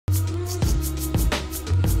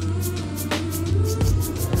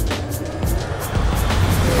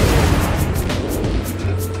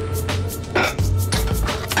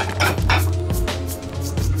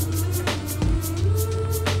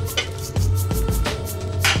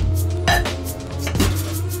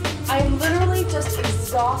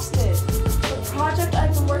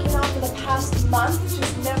month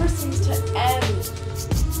just never seems to end.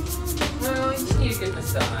 Well, you just need a good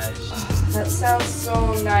massage. Oh, that sounds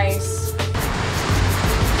so nice.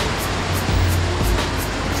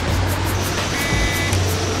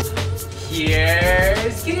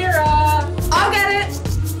 Here's Cadira! I'll get it!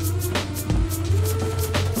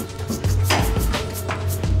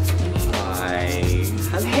 Hi.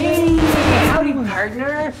 Hey! Howdy,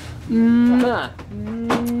 partner! Mwah.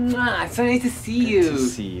 Mwah. It's so nice to see you. Good to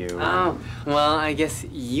see you. Oh, well, I guess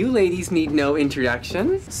you ladies need no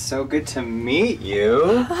introduction. So good to meet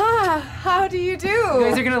you. Ah, how do you do? You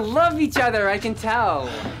guys are gonna love each other, I can tell.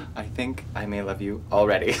 I think I may love you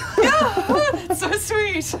already. So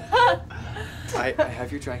sweet. I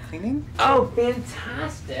have your dry cleaning. Oh,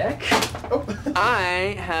 fantastic. Oh.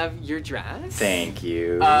 I have your dress. Thank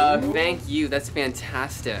you. Thank you. That's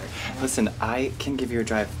fantastic. Listen, I can give you a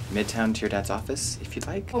drive midtown to your dad's office if you'd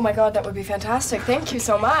like. Oh my god, that would be fantastic. Thank you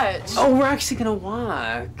so much. Oh, we're actually gonna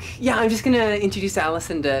walk. Yeah, I'm just gonna introduce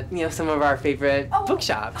Allison to, some of our favorite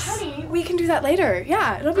bookshops. Honey, we can do that later.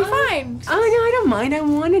 Yeah, it'll be fine. Oh, no, I don't mind. I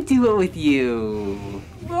want to do it with you.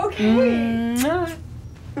 Okay.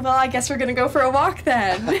 Well, I guess we're gonna go for a walk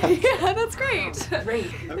then. Yeah, that's great. Great.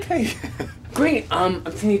 Okay. Great. I'm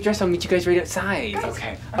taking the dress. I'll meet you guys right outside. Great.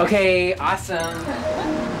 Okay. Okay, awesome.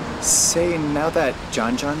 Say, now that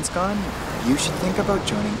John's gone, you should think about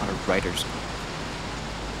joining our writers group.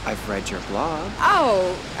 I've read your blog.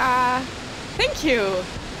 Oh, thank you.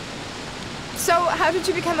 So, how did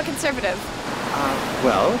you become a conservative?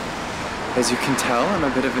 Well, as you can tell, I'm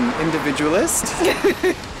a bit of an individualist.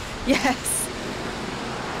 Yes.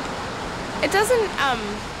 It doesn't,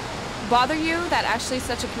 bother you that Ashley's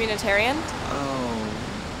such a communitarian? Oh,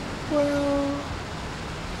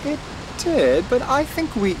 well, it did, but I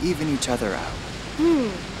think we even each other out.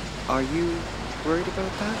 Are you worried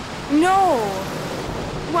about that? No.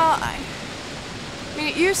 Well, I mean,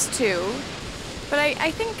 it used to, but I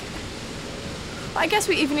think, I guess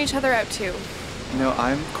we even each other out too. You know,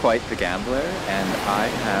 I'm quite the gambler, and I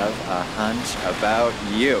have a hunch about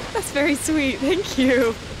you. That's very sweet, thank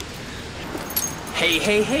you.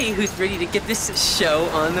 Hey, who's ready to get this show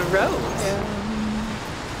on the road?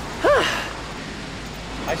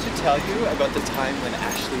 I should tell you about the time when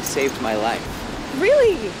Ashley saved my life.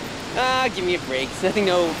 Really? Give me a break. It's nothing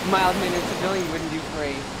no mild-mannered civilian wouldn't do for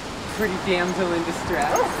a pretty damsel in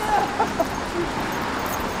distress.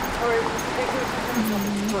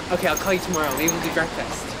 Okay, I'll call you tomorrow. Maybe we'll do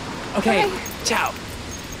breakfast. Okay. Ciao.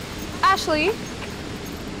 Ashley,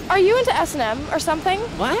 are you into S&M or something?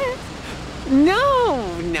 What? No.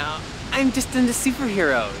 I'm just into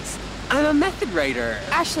superheroes. I'm a method writer.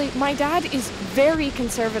 Ashley, my dad is very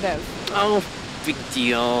conservative. Oh, big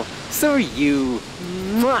deal. So are you.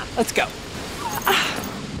 Mwah. Let's go.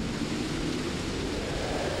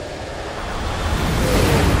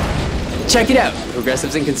 Check it out.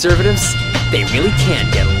 Progressives and conservatives, they really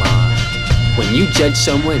can get along. When you judge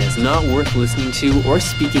someone as not worth listening to or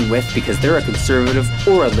speaking with because they're a conservative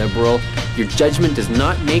or a liberal, your judgment does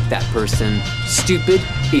not make that person stupid,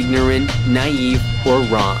 ignorant, naive, or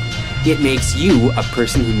wrong. It makes you a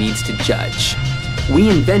person who needs to judge. We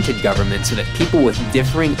invented government so that people with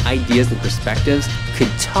differing ideas and perspectives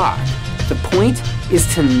could talk. The point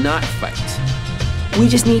is to not fight. We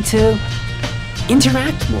just need to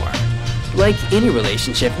interact more. Like any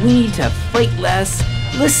relationship, we need to fight less,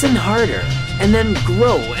 listen harder, and then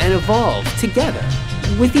grow and evolve together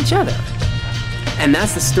with each other. And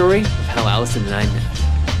that's the story of how Allison and I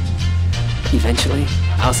met. Eventually,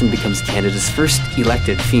 Allison becomes Canada's first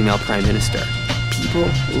elected female prime minister. People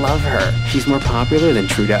love her. She's more popular than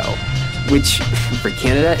Trudeau, which for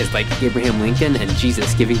Canada is like Abraham Lincoln and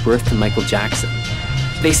Jesus giving birth to Michael Jackson.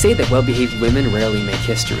 They say that well-behaved women rarely make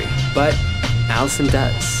history, but Allison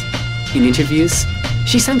does. In interviews,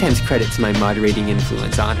 she sometimes credits my moderating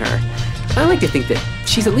influence on her. I like to think that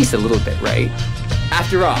she's at least a little bit right.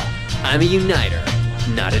 After all, I'm a uniter,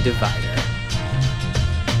 not a divider.